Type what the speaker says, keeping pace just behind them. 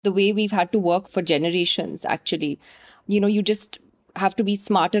The way we've had to work for generations, actually. You just have to be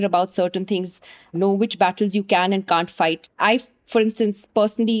smarter about certain things, know which battles you can and can't fight. I, for instance,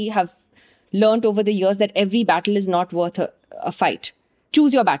 personally have learned over the years that every battle is not worth a fight.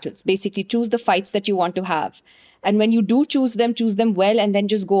 Choose your battles, basically. Choose the fights that you want to have. And when you do choose them well, and then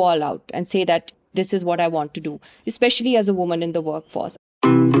just go all out and say that this is what I want to do, especially as a woman in the workforce.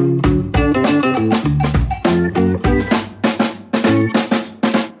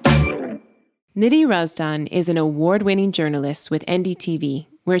 Nidhi Razdan is an award-winning journalist with NDTV,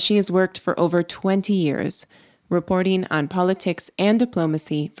 where she has worked for over 20 years, reporting on politics and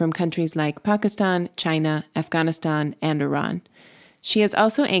diplomacy from countries like Pakistan, China, Afghanistan, and Iran. She has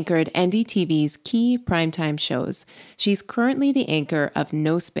also anchored NDTV's key primetime shows. She's currently the anchor of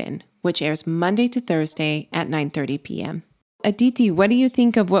No Spin, which airs Monday to Thursday at 9:30 p.m. Aditi, what do you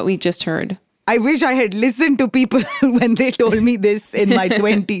think of what we just heard? I wish I had listened to people when they told me this in my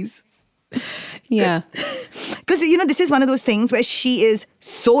 20s. Yeah. Because, this is one of those things where she is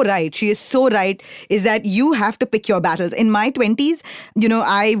so right. She is so right, is that you have to pick your battles. In my 20s,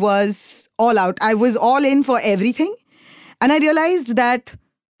 I was all out. I was all in for everything. And I realized that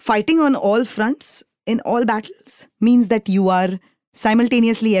fighting on all fronts in all battles means that you are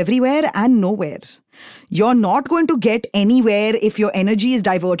simultaneously everywhere and nowhere. You're not going to get anywhere if your energy is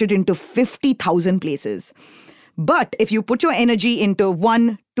diverted into 50,000 places. But if you put your energy into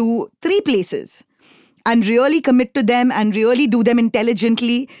 1, 2, 3 places and really commit to them and really do them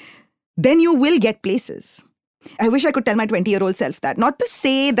intelligently, then you will get places. I wish I could tell my 20-year-old self that. Not to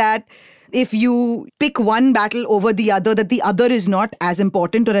say that if you pick one battle over the other, that the other is not as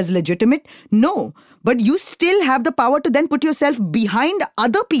important or as legitimate. No, but you still have the power to then put yourself behind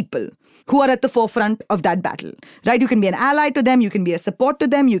other people who are at the forefront of that battle, right? You can be an ally to them. You can be a support to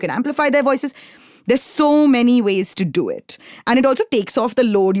them. You can amplify their voices. There's so many ways to do it. And it also takes off the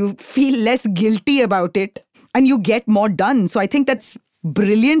load. You feel less guilty about it and you get more done. So I think that's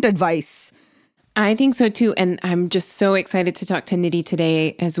brilliant advice. I think so too. And I'm just so excited to talk to Nidhi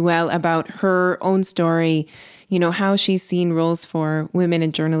today as well about her own story, how she's seen roles for women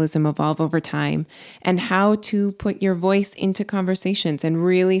in journalism evolve over time and how to put your voice into conversations and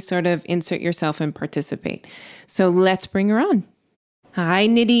really sort of insert yourself and participate. So let's bring her on. Hi,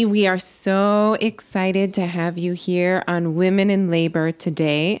 Nidhi. We are so excited to have you here on Women in Labor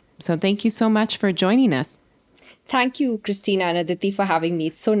today. So thank you so much for joining us. Thank you, Christina and Aditi, for having me.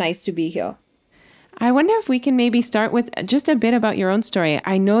 It's so nice to be here. I wonder if we can maybe start with just a bit about your own story.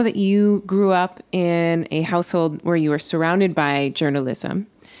 I know that you grew up in a household where you were surrounded by journalism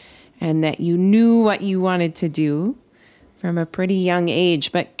and that you knew what you wanted to do from a pretty young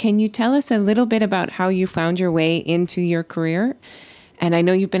age. But can you tell us a little bit about how you found your way into your career? And I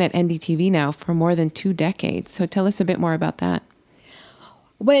know you've been at NDTV now for more than 2 decades. So tell us a bit more about that.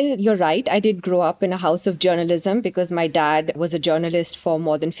 Well, you're right. I did grow up in a house of journalism because my dad was a journalist for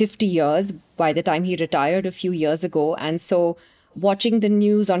more than 50 years by the time he retired a few years ago. And so watching the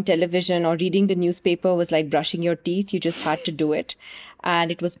news on television or reading the newspaper was like brushing your teeth. You just had to do it.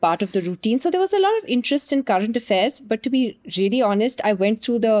 And it was part of the routine. So there was a lot of interest in current affairs. But to be really honest, I went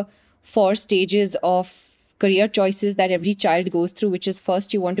through the 4 stages of career choices that every child goes through, which is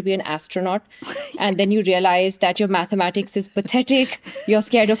first you want to be an astronaut, and then you realize that your mathematics is pathetic, you're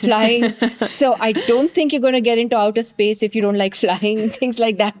scared of flying. So I don't think you're going to get into outer space if you don't like flying, things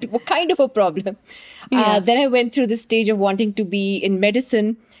like that. What kind of a problem? Yeah. Then I went through the stage of wanting to be in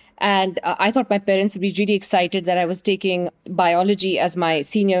medicine. And I thought my parents would be really excited that I was taking biology as my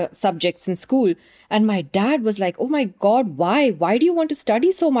senior subjects in school. And my dad was like, oh my God, why? Why do you want to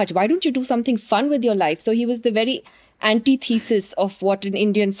study so much? Why don't you do something fun with your life? So he was the very antithesis of what an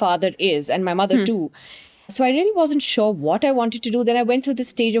Indian father is, and my mother too. So I really wasn't sure what I wanted to do. Then I went through the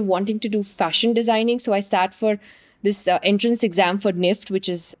stage of wanting to do fashion designing. So I sat for this entrance exam for NIFT, which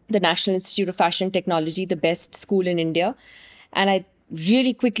is the National Institute of Fashion Technology, the best school in India. And I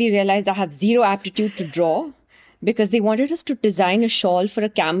really quickly realized I have zero aptitude to draw because they wanted us to design a shawl for a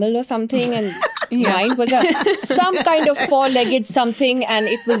camel or something. And mine was some kind of 4-legged something. And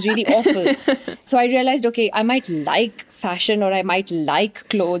it was really awful. So I realized, okay, I might like fashion or I might like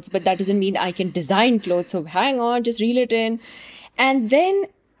clothes, but that doesn't mean I can design clothes. So hang on, just reel it in. And then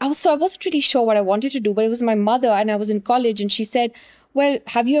I wasn't really sure what I wanted to do, but it was my mother and I was in college and she said, well,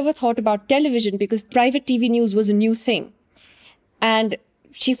 have you ever thought about television? Because private TV news was a new thing. And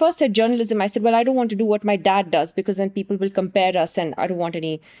she first said journalism. I said, well, I don't want to do what my dad does because then people will compare us and I don't want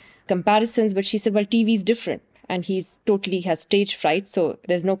any comparisons. But she said, well, TV is different. And he's totally has stage fright. So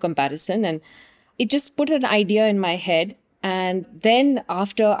there's no comparison. And it just put an idea in my head And then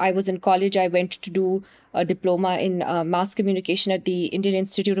after I was in college, I went to do a diploma in mass communication at the Indian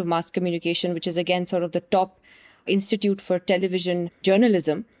Institute of Mass Communication, which is again sort of the top institute for television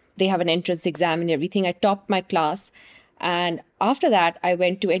journalism. They have an entrance exam and everything. I topped my class. And after that, I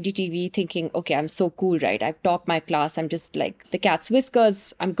went to NDTV thinking, okay, I'm so cool, right? I've topped my class. I'm just like the cat's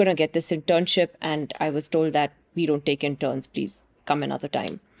whiskers. I'm going to get this internship. And I was told that we don't take interns. Please come another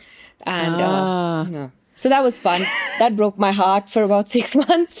time. And yeah. So that was fun. That broke my heart for about 6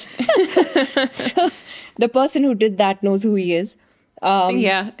 months. So the person who did that knows who he is.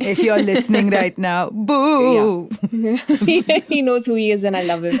 Yeah. If you're listening right now, boo. Yeah. He knows who he is and I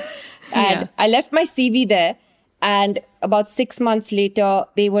love him. And I left my CV there. And about 6 months later,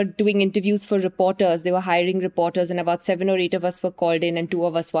 they were doing interviews for reporters. They were hiring reporters and about 7 or 8 of us were called in and 2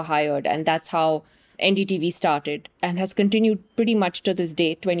 of us were hired. And that's how NDTV started and has continued pretty much to this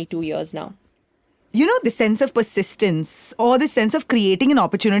day, 22 years now. You know, the sense of persistence or the sense of creating an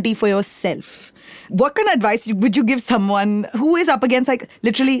opportunity for yourself. What kind of advice would you give someone who is up against, like,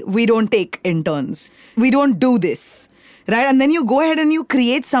 literally, we don't take interns. We don't do this, right? And then you go ahead and you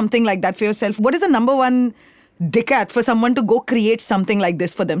create something like that for yourself. What is the number one dicat for someone to go create something like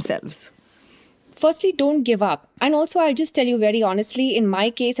this for themselves? Firstly, don't give up. And also, I'll just tell you very honestly, in my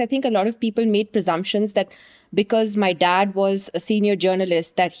case, I think a lot of people made presumptions that because my dad was a senior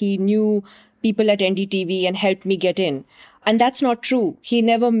journalist, that he knew people at NDTV and helped me get in. And that's not true. He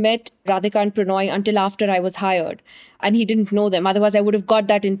never met Radhika and Pranoy until after I was hired. And he didn't know them. Otherwise, I would have got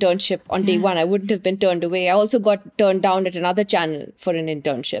that internship on day one. I wouldn't have been turned away. I also got turned down at another channel for an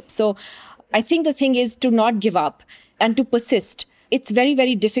internship. So I think the thing is to not give up and to persist. It's very,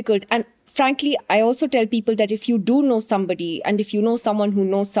 very difficult. And frankly, I also tell people that if you do know somebody and if you know someone who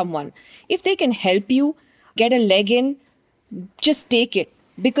knows someone, if they can help you get a leg in, just take it.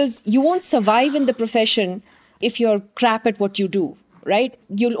 Because you won't survive in the profession if you're crap at what you do, right?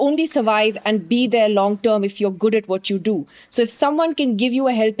 You'll only survive and be there long term if you're good at what you do. So if someone can give you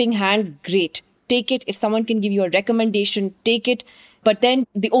a helping hand, great. Take it. If someone can give you a recommendation, take it. But then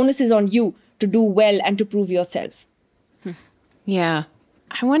the onus is on you to do well and to prove yourself. Yeah.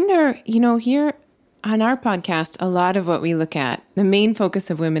 I wonder, here on our podcast, a lot of what we look at, the main focus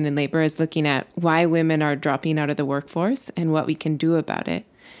of Women in Labor is looking at why women are dropping out of the workforce and what we can do about it.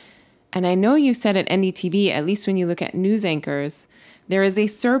 And I know you said at NDTV, at least when you look at news anchors, there is a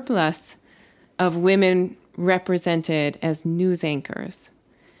surplus of women represented as news anchors.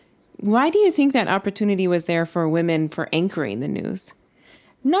 Why do you think that opportunity was there for women for anchoring the news?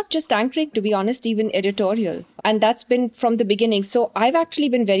 Not just anchoring, to be honest, even editorial. And that's been from the beginning. So I've actually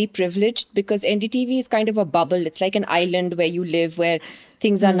been very privileged because NDTV is kind of a bubble. It's like an island where you live, where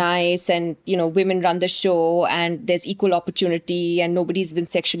things are nice and, women run the show and there's equal opportunity and nobody's been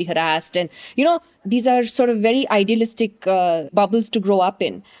sexually harassed. And, these are sort of very idealistic bubbles to grow up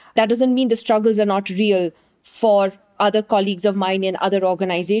in. That doesn't mean the struggles are not real for other colleagues of mine in other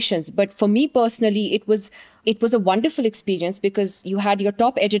organizations. But for me personally, it was a wonderful experience because you had your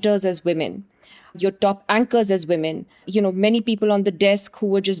top editors as women, your top anchors as women. Many people on the desk who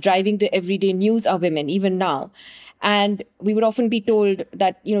were just driving the everyday news are women, even now. And we would often be told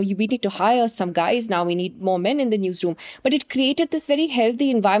that, we need to hire some guys now. We need more men in the newsroom. But it created this very healthy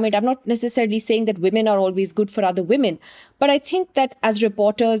environment. I'm not necessarily saying that women are always good for other women, but I think that as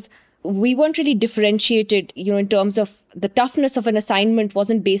reporters, we weren't really differentiated, in terms of the toughness of an assignment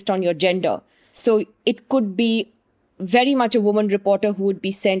wasn't based on your gender. So it could be very much a woman reporter who would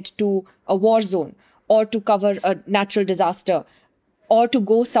be sent to a war zone or to cover a natural disaster or to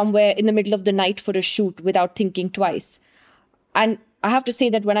go somewhere in the middle of the night for a shoot without thinking twice. And I have to say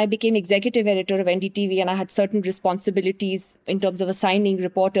that when I became executive editor of NDTV and I had certain responsibilities in terms of assigning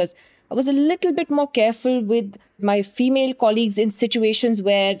reporters, I was a little bit more careful with my female colleagues in situations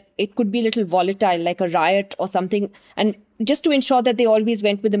where it could be a little volatile, like a riot or something. And just to ensure that they always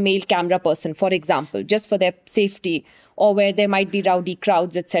went with a male camera person, for example, just for their safety, or where there might be rowdy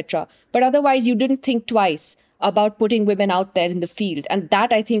crowds, etc. But otherwise, you didn't think twice about putting women out there in the field. And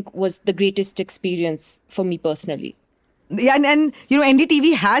that, I think, was the greatest experience for me personally. Yeah, and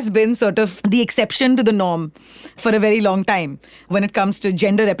NDTV has been sort of the exception to the norm for a very long time when it comes to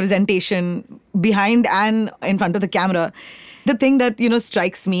gender representation behind and in front of the camera. The thing that,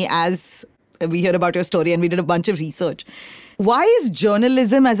 strikes me as we hear about your story and we did a bunch of research, why is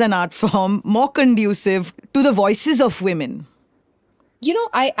journalism as an art form more conducive to the voices of women?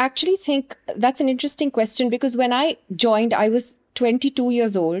 I actually think that's an interesting question because when I joined, I was 22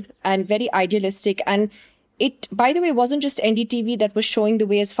 years old and very idealistic. And it, by the way, wasn't just NDTV that was showing the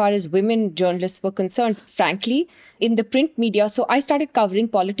way as far as women journalists were concerned, frankly, in the print media. So I started covering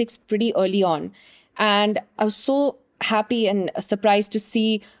politics pretty early on. And I was so happy and surprised to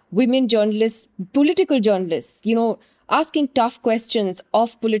see women journalists, political journalists, asking tough questions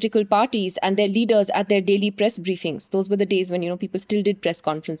of political parties and their leaders at their daily press briefings. Those were the days when, people still did press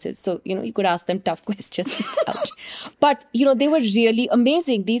conferences. So, you could ask them tough questions. Ouch. But, they were really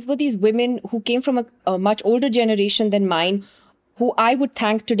amazing. These were these women who came from a much older generation than mine, who I would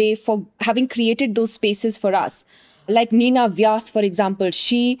thank today for having created those spaces for us. Like Nina Vyas, for example,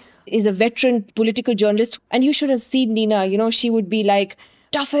 she is a veteran political journalist. And you should have seen Nina, she would be like,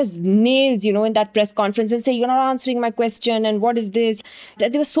 tough as nails, in that press conference and say, you're not answering my question and what is this? There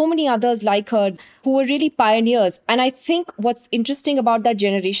were so many others like her who were really pioneers. And I think what's interesting about that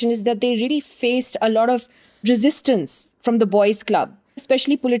generation is that they really faced a lot of resistance from the boys' club,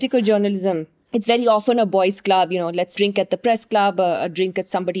 especially political journalism. It's very often a boys' club, let's drink at the press club, a drink at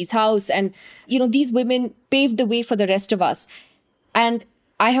somebody's house. And, these women paved the way for the rest of us. And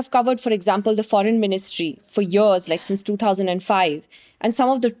I have covered, for example, the foreign ministry for years, like since 2005. And some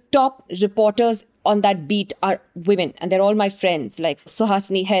of the top reporters on that beat are women. And they're all my friends, like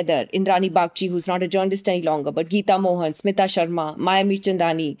Suhasini Haider, Indrani Bagchi, who's not a journalist any longer, but Geeta Mohan, Smita Sharma, Maya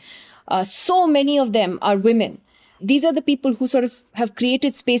Mirchandani. So many of them are women. These are the people who sort of have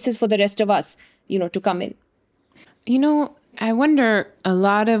created spaces for the rest of us, to come in. I wonder, a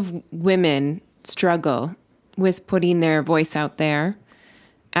lot of women struggle with putting their voice out there,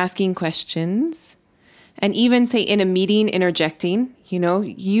 asking questions, and even say in a meeting, interjecting.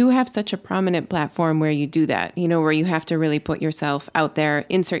 You have such a prominent platform where you do that, where you have to really put yourself out there,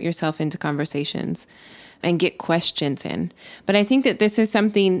 insert yourself into conversations and get questions in. But I think that this is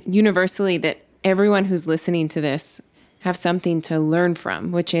something universally that everyone who's listening to this have something to learn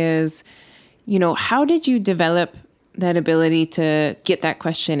from, which is, how did you develop that ability to get that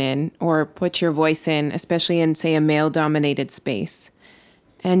question in or put your voice in, especially in, say, a male-dominated space?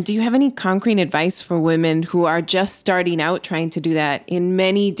 And do you have any concrete advice for women who are just starting out trying to do that in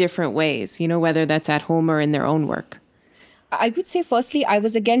many different ways, whether that's at home or in their own work? I would say, firstly, I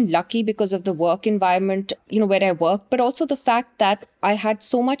was again lucky because of the work environment, where I work, but also the fact that I had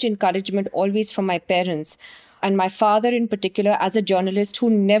so much encouragement always from my parents. And my father in particular, as a journalist,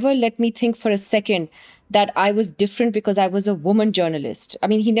 who never let me think for a second that I was different because I was a woman journalist. I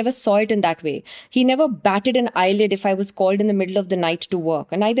mean, he never saw it in that way. He never batted an eyelid if I was called in the middle of the night to work.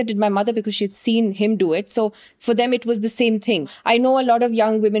 And neither did my mother, because she had seen him do it. So for them, it was the same thing. I know a lot of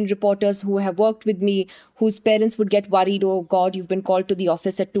young women reporters who have worked with me, whose parents would get worried, oh God, you've been called to the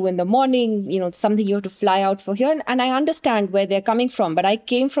office at 2 a.m, something you have to fly out for here. And I understand where they're coming from. But I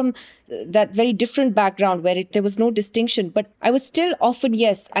came from that very different background where there was no distinction. But I was still often,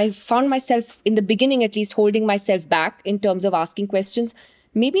 yes, I found myself in the beginning at least holding myself back in terms of asking questions.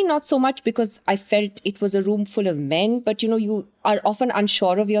 Maybe not so much because I felt it was a room full of men, but you are often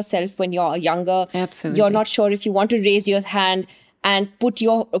unsure of yourself when you're younger. Absolutely. You're not sure if you want to raise your hand and put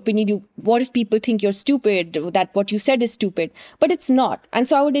your opinion. What if people think you're stupid, that what you said is stupid? But it's not. And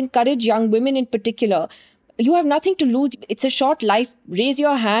so I would encourage young women in particular, you have nothing to lose. It's a short life. Raise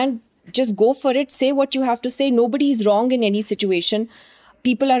your hand. Just go for it. Say what you have to say. Nobody is wrong in any situation.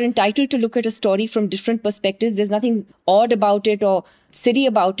 People are entitled to look at a story from different perspectives. There's nothing odd about it or silly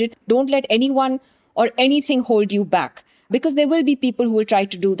about it. Don't let anyone or anything hold you back, because there will be people who will try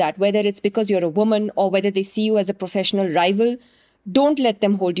to do that, whether it's because you're a woman or whether they see you as a professional rival. Don't let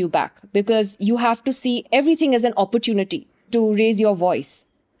them hold you back, because you have to see everything as an opportunity to raise your voice.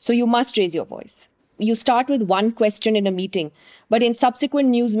 So you must raise your voice. You start with one question in a meeting, but in subsequent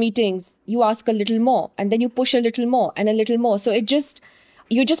news meetings, you ask a little more, and then you push a little more and a little more. So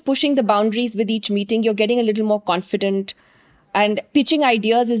you're just pushing the boundaries with each meeting. You're getting a little more confident. And pitching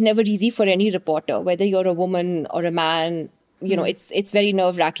ideas is never easy for any reporter, whether you're a woman or a man. It's very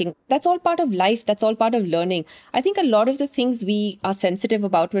nerve-wracking. That's all part of life. That's all part of learning. I think a lot of the things we are sensitive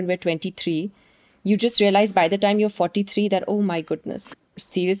about when we're 23, you just realize by the time you're 43 that, oh my goodness,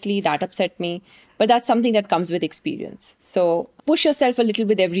 seriously, that upset me. But that's something that comes with experience. So push yourself a little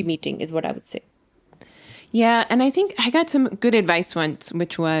with every meeting is what I would say. Yeah, and I think I got some good advice once,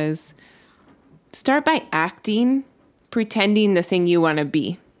 which was start by acting, pretending the thing you want to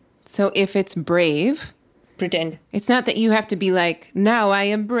be. So if it's brave, pretend. It's not that you have to be like, now I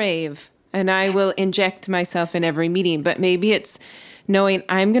am brave and I will inject myself in every meeting, but maybe it's knowing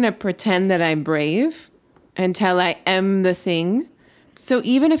I'm going to pretend that I'm brave until I am the thing. So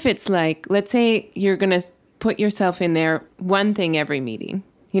even if it's like, let's say you're going to put yourself in there one thing every meeting.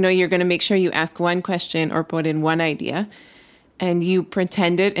 You're going to make sure you ask one question or put in one idea and you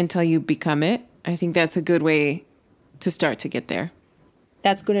pretend it until you become it. I think that's a good way to start to get there.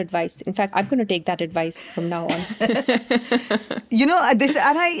 That's good advice. In fact, I'm going to take that advice from now on.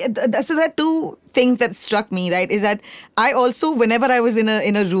 So there are two things that struck me, right? Is that I also, whenever I was in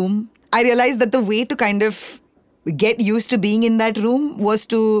a room, I realized that the way to kind of get used to being in that room was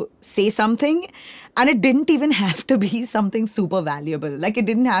to say something. And it didn't even have to be something super valuable. Like, it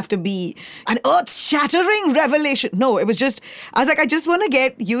didn't have to be an earth-shattering revelation. No, it was just, I was like, I just want to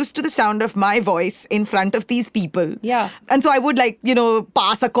get used to the sound of my voice in front of these people. Yeah. And so I would, like,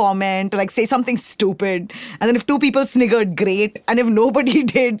 pass a comment or, like, say something stupid. And then if two people sniggered, great. And if nobody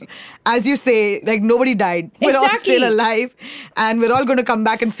did, as you say, like, nobody died. We're all still alive. And we're all going to come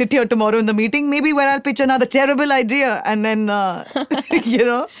back and sit here tomorrow in the meeting, maybe where I'll pitch another terrible idea. And then,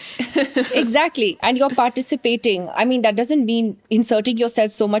 Exactly. And you're participating. I mean, that doesn't mean inserting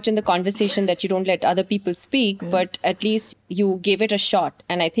yourself so much in the conversation that you don't let other people speak, but at least you gave it a shot.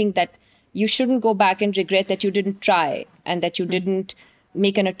 And I think that you shouldn't go back and regret that you didn't try and that you didn't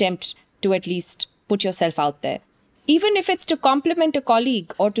make an attempt to at least put yourself out there. Even if it's to compliment a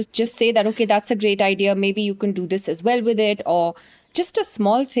colleague or to just say that, okay, that's a great idea. Maybe you can do this as well with it, or just a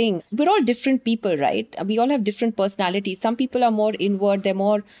small thing. We're all different people, right? We all have different personalities. Some people are more inward. They're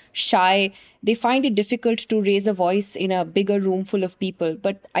more shy. They find it difficult to raise a voice in a bigger room full of people.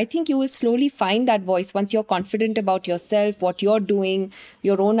 But I think you will slowly find that voice once you're confident about yourself, what you're doing,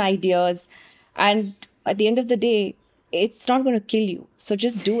 your own ideas. And at the end of the day, it's not going to kill you. So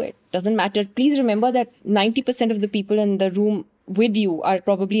just do it. Doesn't matter. Please remember that 90% of the people in the room with you are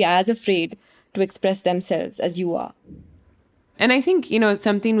probably as afraid to express themselves as you are. And I think,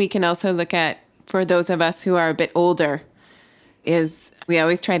 something we can also look at for those of us who are a bit older is we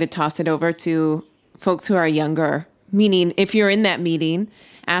always try to toss it over to folks who are younger. Meaning, if you're in that meeting,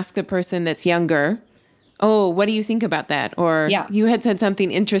 ask the person that's younger, oh, what do you think about that? Or you had said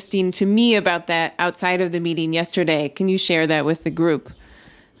something interesting to me about that outside of the meeting yesterday. Can you share that with the group?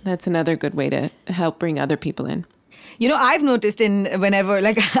 That's another good way to help bring other people in. I've noticed whenever,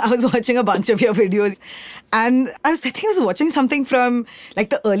 like, I was watching a bunch of your videos and I think I was watching something from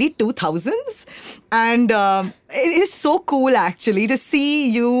like the early 2000s. And it is so cool actually to see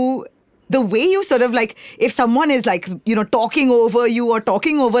you, the way you sort of like, if someone is like, talking over you or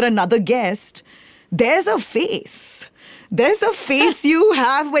talking over another guest, there's a face. There's a face you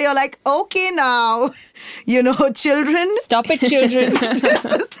have where you're like, okay, now, children. Stop it, children.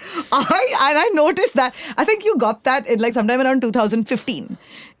 I noticed that. I think you got that in like sometime around 2015.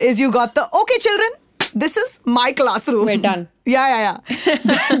 Is you got the, okay, children, this is my classroom. We're done. Yeah.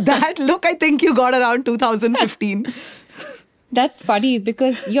 that look, I think you got around 2015. That's funny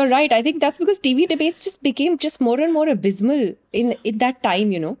because you're right. I think that's because TV debates just became just more and more abysmal in that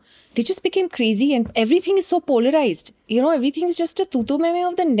time, They just became crazy and everything is so polarized. Everything is just a tutu meme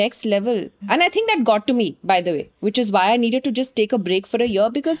of the next level. And I think that got to me, by the way, which is why I needed to just take a break for a year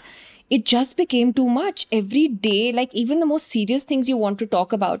because it just became too much. Every day, like even the most serious things you want to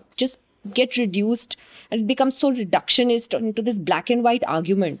talk about just get reduced and it becomes so reductionist into this black and white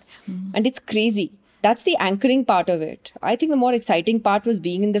argument. And it's crazy. That's the anchoring part of it. I think the more exciting part was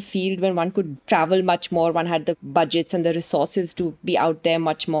being in the field when one could travel much more. One had the budgets and the resources to be out there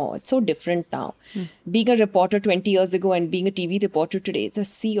much more. It's so different now. Being a reporter 20 years ago and being a TV reporter today is a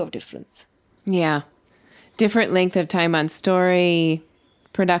sea of difference. Yeah. Different length of time on story,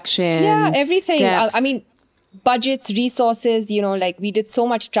 production. Yeah, everything. Depth. I mean, budgets, resources, like we did so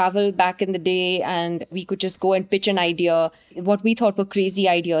much travel back in the day and we could just go and pitch an idea, what we thought were crazy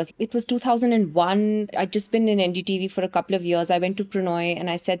ideas. It was 2001. I'd just been in NDTV for a couple of years. I went to Prannoy and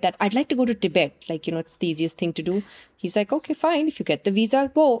I said that I'd like to go to Tibet. Like, it's the easiest thing to do. He's like, okay, fine. If you get the visa,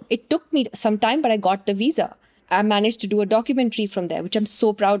 go. It took me some time, but I got the visa. I managed to do a documentary from there, which I'm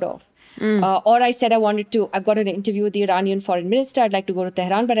so proud of. Or I said I've got an interview with the Iranian foreign minister. I'd like to go to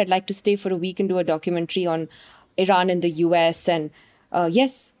Tehran, but I'd like to stay for a week and do a documentary on Iran and the US. And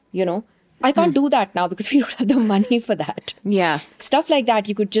yes, I can't do that now because we don't have the money for that. Yeah. Stuff like that.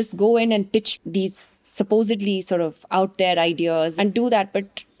 You could just go in and pitch these supposedly sort of out there ideas and do that.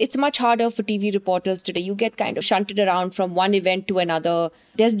 But it's much harder for TV reporters today. You get kind of shunted around from one event to another.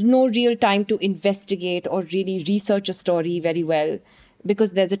 There's no real time to investigate or really research a story very well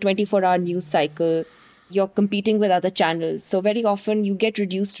because there's a 24-hour news cycle. You're competing with other channels. So very often you get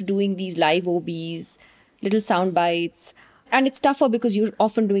reduced to doing these live OBs, little sound bites. And it's tougher because you're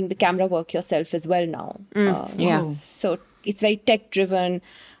often doing the camera work yourself as well now. So it's very tech-driven.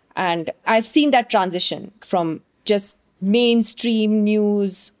 And I've seen that transition from just mainstream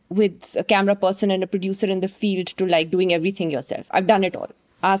news with a camera person and a producer in the field to like doing everything yourself. I've done it all.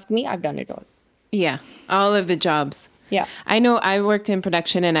 Ask me, I've done it all. Yeah, all of the jobs. Yeah. I know I worked in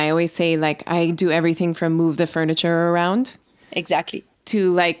production and I always say like I do everything from move the furniture around. Exactly.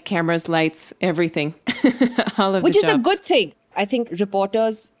 to like cameras, lights, everything, all of Which the is a jobs. good thing. I think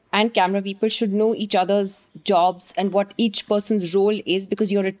reporters and camera people should know each other's jobs and what each person's role is,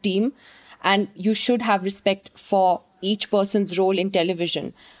 because you're a team and you should have respect for each person's role in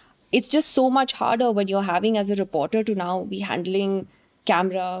television. It's just so much harder when you're having as a reporter to now be handling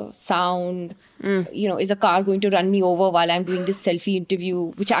camera, sound, is a car going to run me over while I'm doing this selfie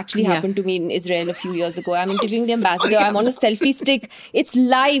interview, which actually Yeah. happened to me in Israel a few years ago. I'm interviewing the ambassador. I'm on a selfie stick. It's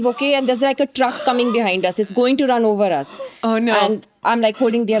live, okay? And there's like a truck coming behind us. It's going to run over us. Oh, no. And I'm like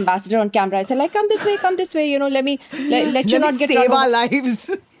holding the ambassador on camera. I said, like, come this way, let me let you not get save run our over.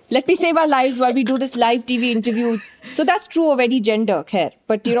 lives. Let me save our lives while we do this live TV interview. So that's true of any gender, Khair.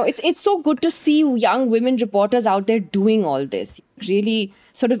 But, it's so good to see young women reporters out there doing all this, really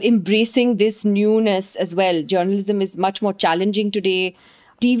sort of embracing this newness as well. Journalism is much more challenging today.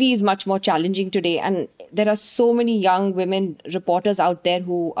 TV is much more challenging today. And there are so many young women reporters out there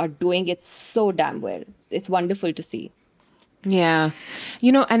who are doing it so damn well. It's wonderful to see. Yeah.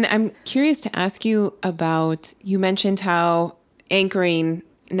 And I'm curious to ask you about, you mentioned how anchoring,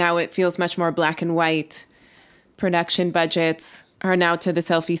 now it feels much more black and white. Production budgets are now to the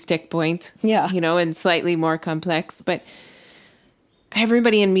selfie stick point. Yeah. And slightly more complex. But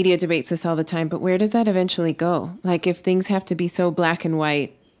everybody in media debates this all the time. But where does that eventually go? Like if things have to be so black and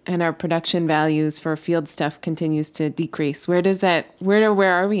white and our production values for field stuff continues to decrease, where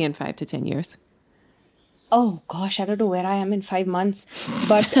are we in 5 to 10 years? Oh gosh, I don't know where I am in 5 months,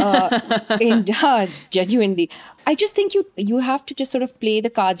 but genuinely, I just think you have to just sort of play the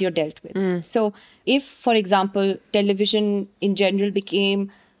cards you're dealt with. So if, for example, television in general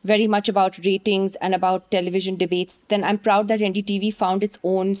became very much about ratings and about television debates, then I'm proud that NDTV found its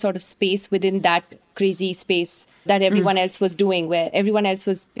own sort of space within that crazy space that everyone else was doing, where everyone else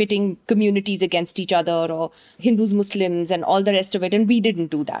was pitting communities against each other or Hindus, Muslims and all the rest of it. And we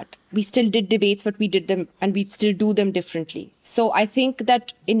didn't do that. We still did debates, but we did them and we still do them differently. So I think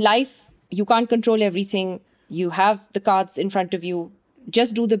that in life, you can't control everything. You have the cards in front of you.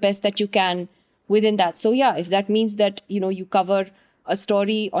 Just do the best that you can within that. So yeah, if that means that, you cover a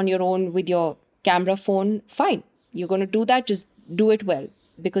story on your own with your camera phone, fine. You're going to do that. Just do it well,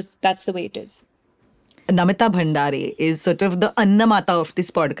 because that's the way it is. Namita Bhandare is sort of the Annamata of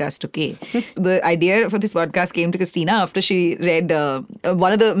this podcast, okay? The idea for this podcast came to Christina after she read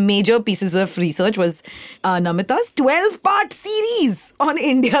one of the major pieces of research was Namita's 12-part series on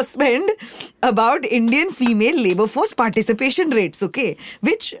India Spend about Indian female labor force participation rates, okay?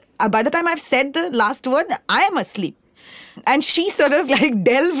 Which, by the time I've said the last word, I am asleep. And she sort of like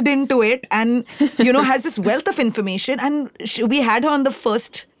delved into it and, has this wealth of information. And we had her on the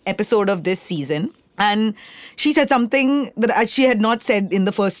first episode of this season. And she said something that she had not said in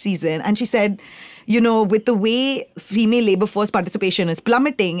the first season. And she said, with the way female labor force participation is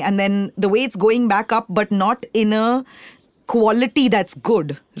plummeting and then the way it's going back up, but not in a quality that's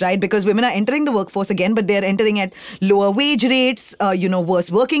good, right? Because women are entering the workforce again, but they're entering at lower wage rates, worse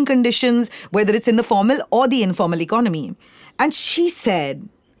working conditions, whether it's in the formal or the informal economy. And she said,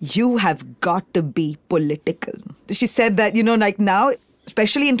 you have got to be political. She said that, like now,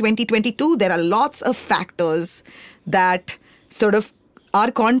 especially in 2022, there are lots of factors that sort of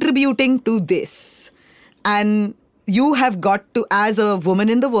are contributing to this. And you have got to, as a woman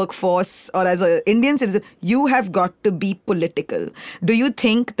in the workforce or as an Indian citizen, you have got to be political. Do you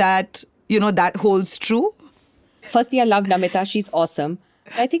think that, that holds true? Firstly, I love Namita. She's awesome.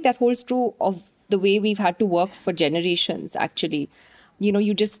 I think that holds true of the way we've had to work for generations, actually.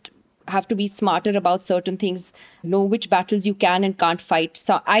 You just have to be smarter about certain things, know which battles you can and can't fight.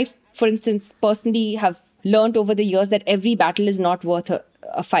 So I, for instance, personally have learned over the years that every battle is not worth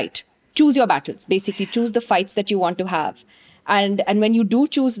a fight. Choose your battles, basically. Choose the fights that you want to have. And when you do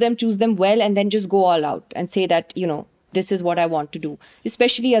choose them well, and then just go all out and say that, this is what I want to do,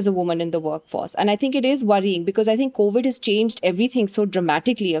 especially as a woman in the workforce. And I think it is worrying because I think COVID has changed everything so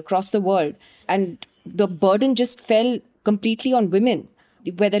dramatically across the world. And the burden just fell completely on women,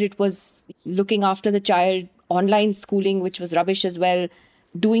 whether it was looking after the child, online schooling, which was rubbish as well,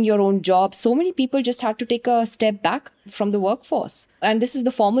 doing your own job. So many people just had to take a step back from the workforce. And this is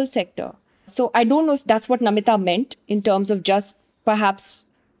the formal sector. So I don't know if that's what Namita meant in terms of just perhaps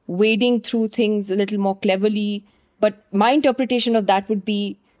wading through things a little more cleverly. But my interpretation of that would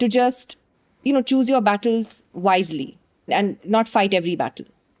be to just, choose your battles wisely and not fight every battle.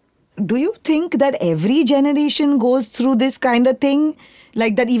 Do you think that every generation goes through this kind of thing?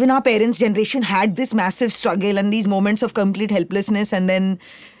 Like that even our parents' generation had this massive struggle and these moments of complete helplessness, and then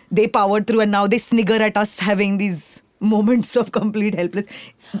they powered through and now they snigger at us having these moments of complete helplessness.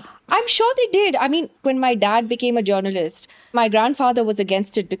 I'm sure they did. I mean, when my dad became a journalist, my grandfather was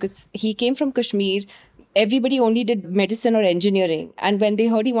against it because he came from Kashmir. Everybody only did medicine or engineering. And when they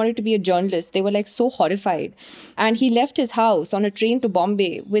heard he wanted to be a journalist, they were like so horrified. And he left his house on a train to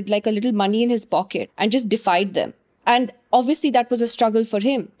Bombay with like a little money in his pocket and just defied them. And obviously that was a struggle for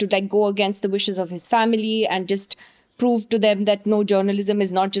him to like go against the wishes of his family and just prove to them that no, journalism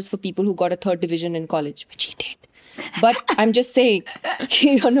is not just for people who got a third division in college, which he did. But I'm just saying,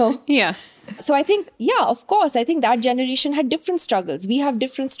 Yeah. So I think, yeah, of course, I think that generation had different struggles. We have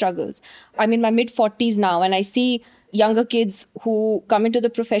different struggles. I'm in my mid 40s now, and I see younger kids who come into the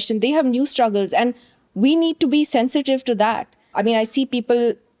profession, they have new struggles, and we need to be sensitive to that. I mean, I see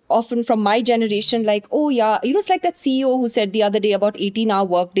people often from my generation like, oh yeah, it's like that CEO who said the other day about 18-hour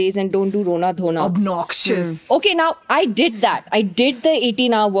work days and don't do Rona Dhona. Obnoxious. Okay, now I did that. I did the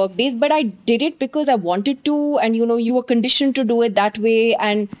 18-hour work days, but I did it because I wanted to, and you were conditioned to do it that way,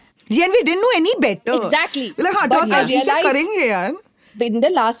 and Yeah, and we didn't know any better. Exactly. We're like, But I realized in the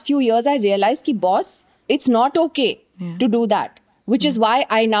last few years, I realized ki boss, it's not okay to do that. Which is why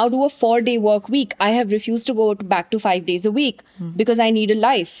I now do a 4-day work week. I have refused to go back to 5 days a week because I need a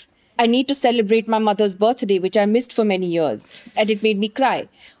life. I need to celebrate my mother's birthday, which I missed for many years. And it made me cry.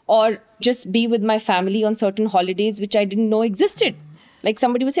 Or just be with my family on certain holidays, which I didn't know existed. Like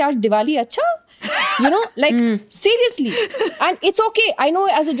somebody would say, Aaj Diwali, acha? Seriously. And it's okay. I know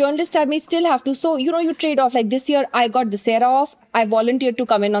as a journalist, I may still have to. So, you trade off. Like this year, I got Dussehra off. I volunteered to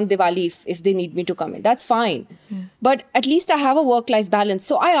come in on Diwali if they need me to come in. That's fine. But at least I have a work-life balance.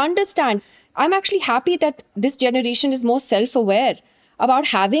 So I understand. I'm actually happy that this generation is more self-aware about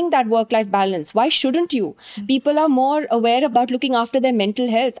having that work-life balance. Why shouldn't you? People are more aware about looking after their mental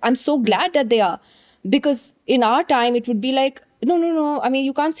health. I'm so glad that they are. Because in our time, it would be like, no. I mean,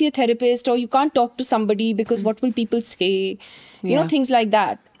 you can't see a therapist or you can't talk to somebody because what will people say? Things like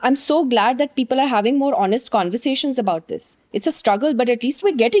that. I'm so glad that people are having more honest conversations about this. It's a struggle, but at least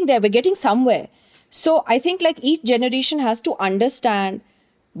we're getting there. We're getting somewhere. So I think like each generation has to understand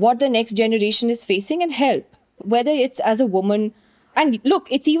what the next generation is facing and help, whether it's as a woman. And look,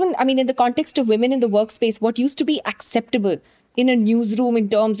 it's even, I mean, in the context of women in the workspace, what used to be acceptable in a newsroom in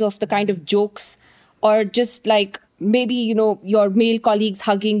terms of the kind of jokes or just like maybe, your male colleagues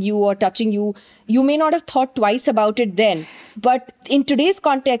hugging you or touching you, you may not have thought twice about it then. But in today's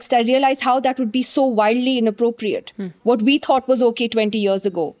context, I realize how that would be so wildly inappropriate. What we thought was okay 20 years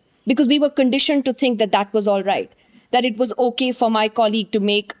ago, because we were conditioned to think that that was all right, that it was okay for my colleague to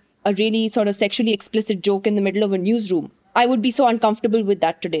make a really sort of sexually explicit joke in the middle of a newsroom. I would be so uncomfortable with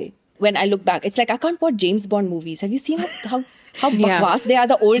that today. When I look back, it's like I can't watch James Bond movies. Have you seen how bakwas they are?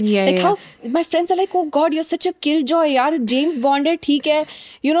 The old, how my friends are like, oh God, you're such a killjoy. Yaar, James Bond hai, theek hai.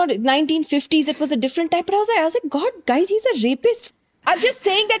 1950s, it was a different time. But I was like, God, guys, he's a rapist. I'm just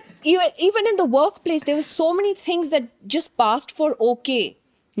saying that even in the workplace, there were so many things that just passed for okay.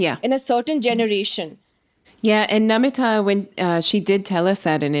 Yeah. In a certain generation. Yeah, and Namita, when she did tell us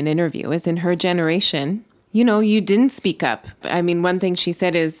that in an interview, is in her generation, you didn't speak up. I mean, one thing she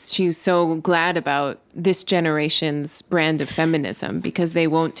said is she's so glad about this generation's brand of feminism because they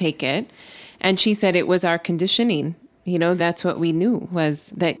won't take it. And she said it was our conditioning. That's what we knew,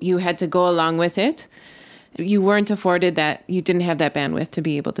 was that you had to go along with it. You weren't afforded that. You didn't have that bandwidth to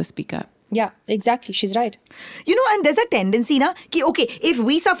be able to speak up. Yeah, exactly. She's right. And there's a tendency, okay, if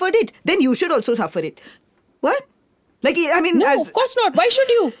we suffered it, then you should also suffer it. What? No, of course not. Why should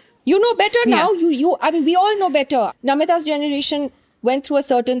you? You know better now. I mean, we all know better. Namita's generation went through a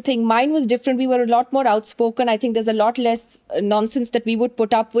certain thing. Mine was different. We were a lot more outspoken. I think there's a lot less nonsense that we would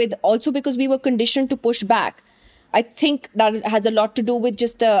put up with. Also because we were conditioned to push back. I think that has a lot to do with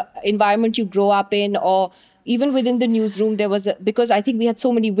just the environment you grow up in, or even within the newsroom. Because I think we had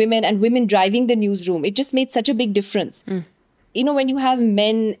so many women and women driving the newsroom. It just made such a big difference. When you have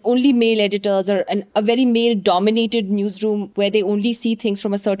only male editors, or a very male-dominated newsroom where they only see things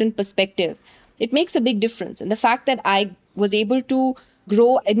from a certain perspective, it makes a big difference. And the fact that I was able to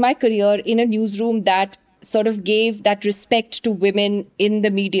grow in my career in a newsroom that sort of gave that respect to women in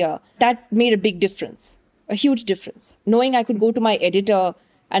the media, that made a big difference, a huge difference. Knowing I could go to my editor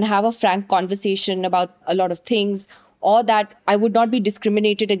and have a frank conversation about a lot of things, or that I would not be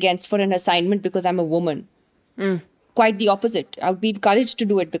discriminated against for an assignment because I'm a woman. Quite the opposite. I would be encouraged to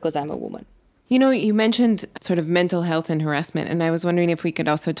do it because I'm a woman. You mentioned sort of mental health and harassment, and I was wondering if we could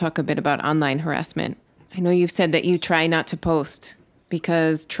also talk a bit about online harassment. I know you've said that you try not to post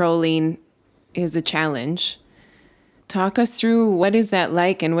because trolling is a challenge. Talk us through what is that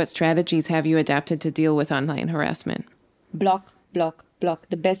like and what strategies have you adapted to deal with online harassment? Block. block.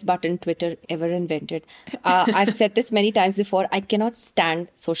 The best button Twitter ever invented. I've said this many times before. I cannot stand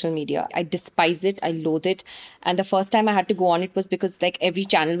social media. I despise it. I loathe it. And the first time I had to go on it was because like every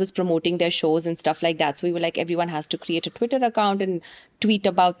channel was promoting their shows and stuff like that. So we were like, everyone has to create a Twitter account and tweet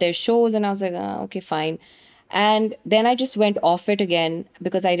about their shows. And I was like, okay, fine. And then I just went off it again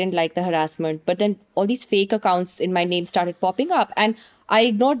because I didn't like the harassment. But then all these fake accounts in my name started popping up. And I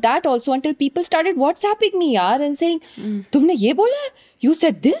ignored that also until people started WhatsApping me and saying, Tumne ye bola hai? You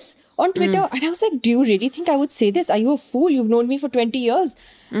said this on Twitter? And I was like, do you really think I would say this? Are you a fool? You've known me for 20 years.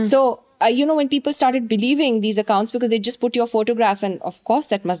 So, when people started believing these accounts because they just put your photograph and of course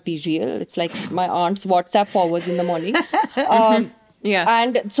that must be real. It's like my aunt's WhatsApp forwards in the morning. Yeah.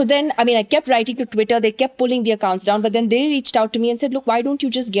 And so then, I kept writing to Twitter. They kept pulling the accounts down. But then they reached out to me and said, look, why don't you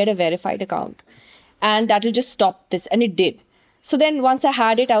just get a verified account? And that'll just stop this. And it did. So then once I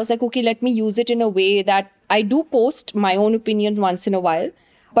had it, I was like, okay, let me use it in a way that I do post my own opinion once in a while,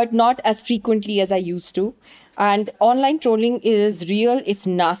 but not as frequently as I used to. And online trolling is real. It's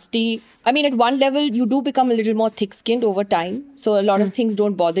nasty. At one level, you do become a little more thick-skinned over time. So a lot of things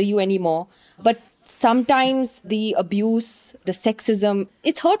don't bother you anymore. But sometimes the abuse, the sexism,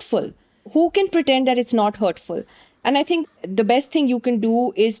 it's hurtful. Who can pretend that it's not hurtful? And I think the best thing you can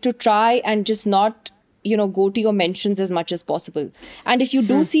do is to try and just not, go to your mentions as much as possible. And if you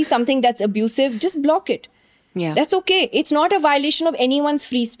do see something that's abusive, just block it. Yeah. That's okay. It's not a violation of anyone's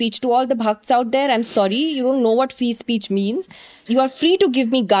free speech. To all the bhakts out there, I'm sorry, you don't know what free speech means. You are free to give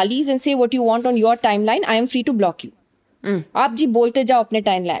me galis and say what you want on your timeline. I am free to block you. आप जी बोलते जाओ अपने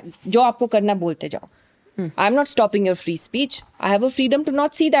timeline जो आपको करना बोलते जाओ. I'm not stopping your free speech. I have a freedom to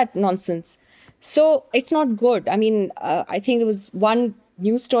not see that nonsense. So it's not good. I think there was one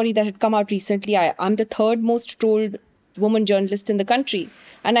news story that had come out recently. I'm the third most trolled woman journalist in the country.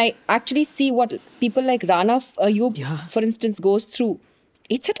 And I actually see what people like Rana Ayub, for instance, goes through.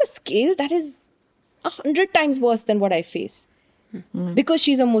 It's at a scale that is 100 times worse than what I face. Because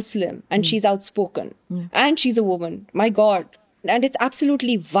she's a Muslim and she's outspoken and she's a woman. My God. And it's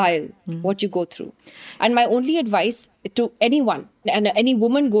absolutely vile what you go through. And my only advice to anyone and any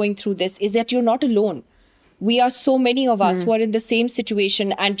woman going through this is that you're not alone. We are so many of us who are in the same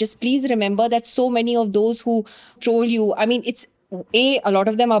situation. And just please remember that so many of those who troll you, it's a lot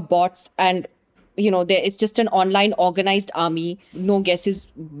of them are bots and it's just an online organized army. No guesses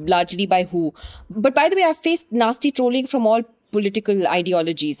largely by who. But by the way, I've faced nasty trolling from all political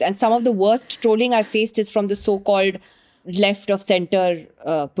ideologies. And some of the worst trolling I've faced is from the so-called left of center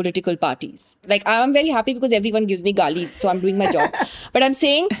political parties. Like, I'm very happy because everyone gives me galis, so I'm doing my job. But I'm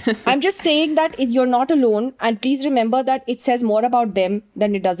just saying that you're not alone. And please remember that it says more about them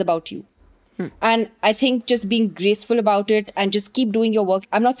than it does about you. And I think just being graceful about it and just keep doing your work.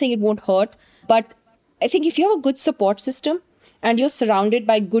 I'm not saying it won't hurt, but I think if you have a good support system and you're surrounded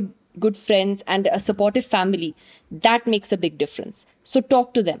by good friends and a supportive family, that makes a big difference. So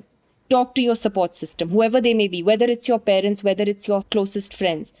talk to them. Talk to your support system, whoever they may be, whether it's your parents, whether it's your closest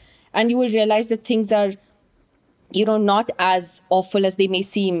friends. And you will realize that things are, not as awful as they may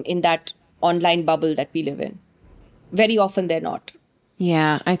seem in that online bubble that we live in. Very often they're not.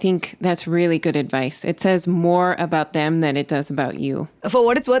 Yeah, I think that's really good advice. It says more about them than it does about you. For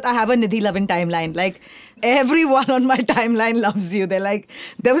what it's worth, I have a Nidhi Lavin timeline. Like, everyone on my timeline loves you. They're like,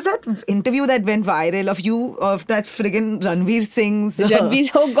 there was that interview that went viral of that friggin' Ranveer Singh's.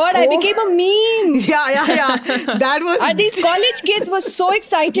 Oh God, I became a meme. Yeah. That was. And these college kids were so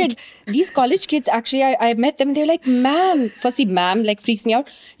excited. These college kids, actually, I met them. They're like, ma'am. Firstly, ma'am, like, freaks me out.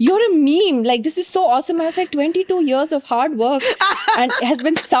 You're a meme. Like, this is so awesome. I was like, 22 years of hard work. And has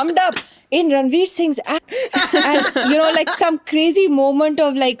been summed up in Ranveer Singh's act. And, like some crazy moment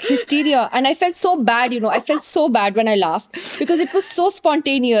of like hysteria. And I felt so bad, I felt so bad when I laughed because it was so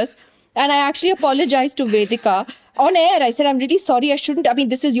spontaneous. And I actually apologized to Vedika on air. I said, I'm really sorry. I shouldn't.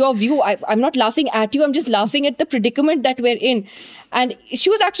 This is your view. I'm not laughing at you. I'm just laughing at the predicament that we're in. And she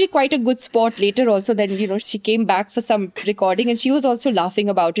was actually quite a good sport later also. Then, she came back for some recording and she was also laughing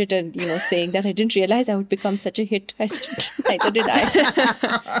about it and, saying that I didn't realize I would become such a hit. Neither did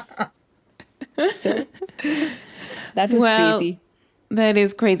I. So that was crazy. That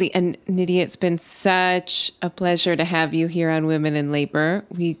is crazy. And Nidhi, it's been such a pleasure to have you here on Women in Labor.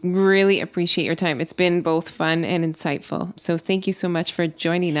 We really appreciate your time. It's been both fun and insightful. So thank you so much for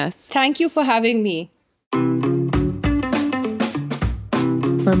joining us. Thank you for having me.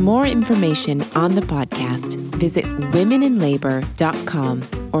 For more information on the podcast, visit womeninlabor.com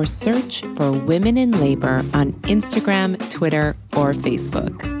or search for Women in Labor on Instagram, Twitter, or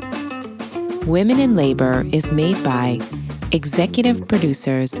Facebook. Women in Labor is made by executive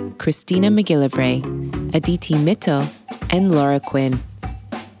producers Christina McGillivray, Aditi Mittal, and Laura Quinn.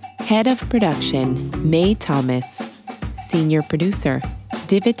 Head of Production, May Thomas. Senior Producer,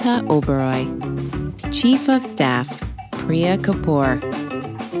 Divita Oberoi. Chief of Staff, Priya Kapoor.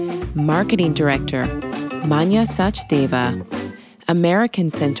 Marketing Director, Manya Sachdeva. American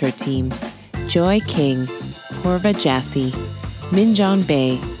Center Team, Joy King, Purva Jassi, Minjon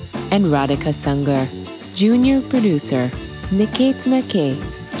Bay, and Radhika Sangar. Junior Producer, Niket Nake.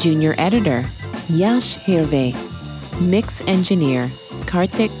 Junior Editor, Yash Hirve. Mix Engineer,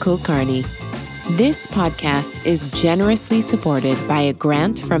 Kartik Kulkarni. This podcast is generously supported by a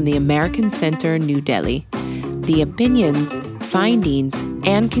grant from the American Center, New Delhi. The opinions, findings,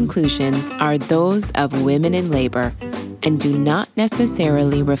 and conclusions are those of women in labor and do not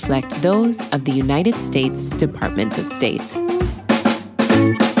necessarily reflect those of the United States Department of State.